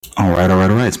All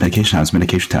right. It's medication time. It's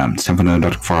medication time. It's time for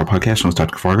another Dr. Kafarga podcast. I'm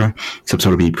Dr. Kafarga. This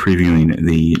episode will be previewing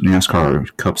the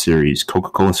NASCAR Cup Series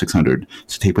Coca-Cola 600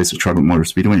 to take place at Charlotte Motor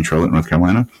Speedway in Charlotte, North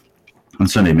Carolina on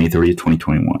Sunday, May 30th,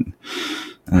 2021.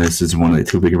 This is one of the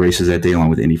two bigger races that day, along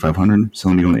with the Indy 500. So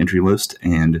let me go on the entry list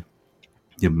and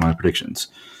give my predictions.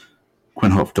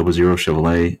 Quinn Houff, 00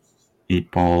 Chevrolet,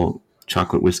 8-Ball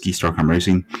Chocolate Whiskey, Starcom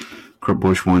Racing. Kurt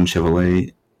Busch, 1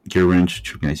 Chevrolet, Gear Wrench,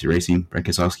 Chip Ganassi Racing. Brad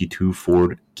Keselowski, 2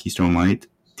 Ford, Keystone Light,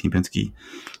 Team Penske.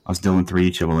 Austin Dillon,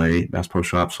 3 Chevrolet, Bass Pro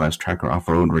Shop / Tracker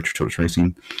Off-Road, Richard Childress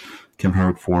Racing. Kim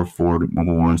Herrick, 4 Ford,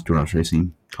 Mobile One, Stewart House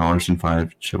Racing. Kyle Larson,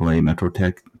 5 Chevrolet,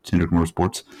 Metrotech, Hendrick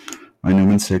Motorsports. Ryan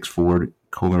Newman, 6 Ford,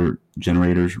 Kohler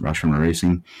Generators, Roush Fenway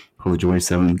Racing. Cole Joy,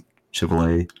 7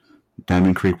 Chevrolet,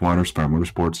 Diamond Creek Water, Spire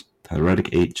Motorsports. Tyler Reddick,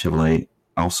 8 Chevrolet,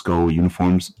 Alsco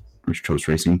Uniforms, Richard Childress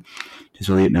Racing. Chase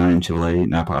Elliott, 9 Chevrolet,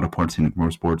 Napa Auto Parts, Hendrick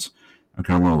Motorsports.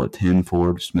 Conor World at 10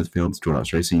 Ford, Smithfield, Stewart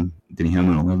House Racing. Denny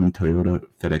Hamlin, 11 Toyota,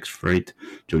 FedEx Freight,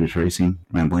 Joe Racing.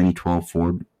 Ryan Blaney, 12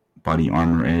 Ford, Body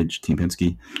Armor Edge, Team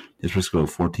Penske. Chase Briscoe,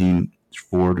 14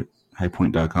 Ford,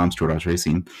 HighPoint.com, Stewart House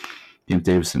Racing. James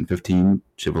Davison, 15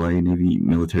 Chevrolet, Navy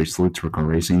Military Salutes, Riccar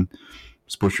Racing.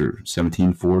 Spusher,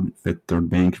 17 Ford, Fifth Third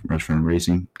Bank, Roush Fenway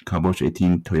Racing. Kyle Busch,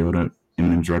 18 Toyota,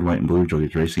 M&M's Red, White, and Blue, Joe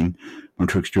Racing.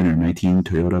 Martin Truex Jr., 19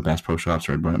 Toyota, Bass Pro Shops,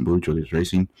 Red, White, and Blue, Joe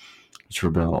Racing. Christopher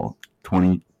Bell,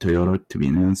 20 Toyota, to be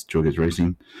announced, Joe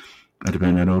Racing. Ed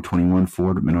Benedetto, 21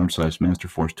 Ford, Menard / Master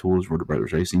Force Tools, Rotor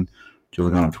Brothers Racing. Joe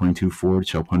Logano, 22 Ford,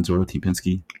 Shell Punzor, Team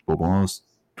Penske. Bo Balls,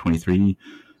 23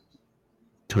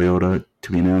 Toyota,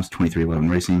 to be announced, 2311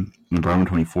 Racing. And Brown,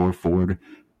 24 Ford,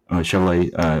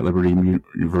 Chevrolet, Liberty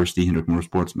University, Hendrick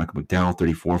Motorsports. Michael McDowell,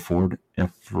 34 Ford,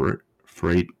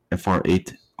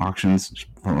 FR8 Auctions,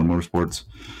 Frontline Motorsports.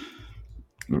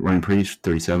 Ryan Preece,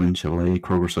 37 Chevrolet,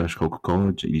 Kroger /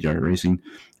 Coca-Cola, JD Dyer Racing.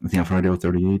 Anthony Alfredo,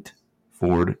 38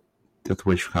 Ford, Death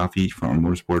Wish Coffee, Frontline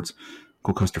Motorsports.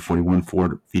 Cole Custer, 41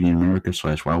 Ford, Feeding America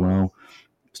 / Wow Wow,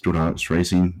 Stewart House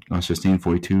Racing. Ross Chastain,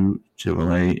 42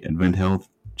 Chevrolet, Advent Health,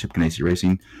 Chip Ganassi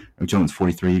Racing. Rick Jones,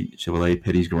 43 Chevrolet,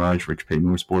 Petty's Garage, Rich Petty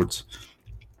Motorsports.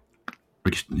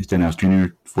 Rick Stenhouse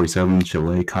Jr., 47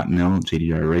 Chevrolet, Cottonelle,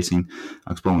 JD Dyer Racing.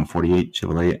 Alex Bowman, 48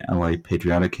 Chevrolet, Ally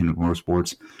Patriotic, Hendrick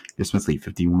Motorsports. Jeff Smithley,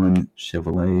 51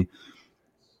 Chevrolet,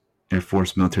 Air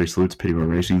Force Military Salutes, Pettiborough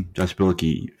Racing. Josh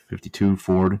Bilicki, 52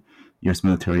 Ford, U.S.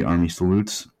 Military Army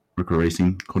Salutes, Riccar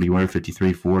Racing. Cody Ware,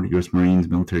 53 Ford, U.S. Marines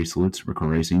Military Salutes, Riccar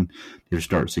Racing. David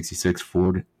Starr, 66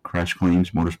 Ford, Crash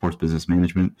Claims, Motorsports Business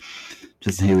Management.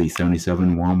 Justin Haley,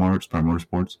 77 Walmart, Spire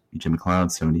Motorsports. Jim McLeod,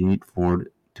 78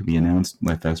 Ford, to be announced,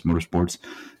 Life Fast Motorsports.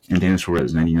 And Daniel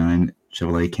Suarez, 99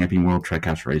 Chevrolet, Camping World,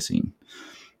 Trackhouse Racing.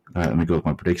 Let me go with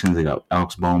my predictions. I got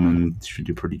Alex Bowman, should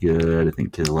do pretty good. I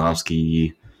think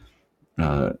Keselowski,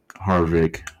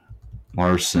 Harvick,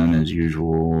 Larson as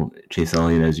usual, Chase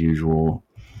Elliott as usual.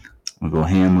 I'll go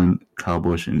Hamlin, Kyle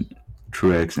Busch, and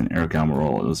Truex, and Eric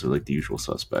Almirola. Those are like the usual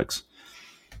suspects.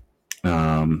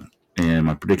 And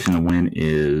my prediction to win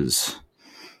is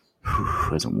who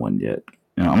hasn't won yet?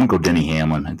 I'm going to go Denny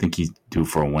Hamlin. I think he's due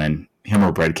for a win. Him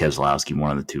or Brad Keselowski,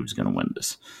 one of the two is going to win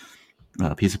this.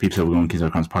 Piece of Peeps, have going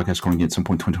Kings.com's podcast going at some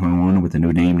point 2021 with a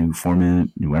new name, new format,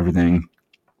 new everything.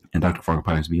 And Dr. Kafarga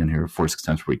podcast will be on here 4-6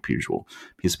 times per week per usual.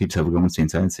 Piece of Peeps, have a good one. Stay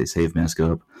inside, stay safe, mask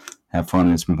up, have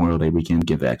fun. It's Memorial Day weekend.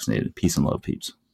 Get vaccinated. Peace and love, peeps.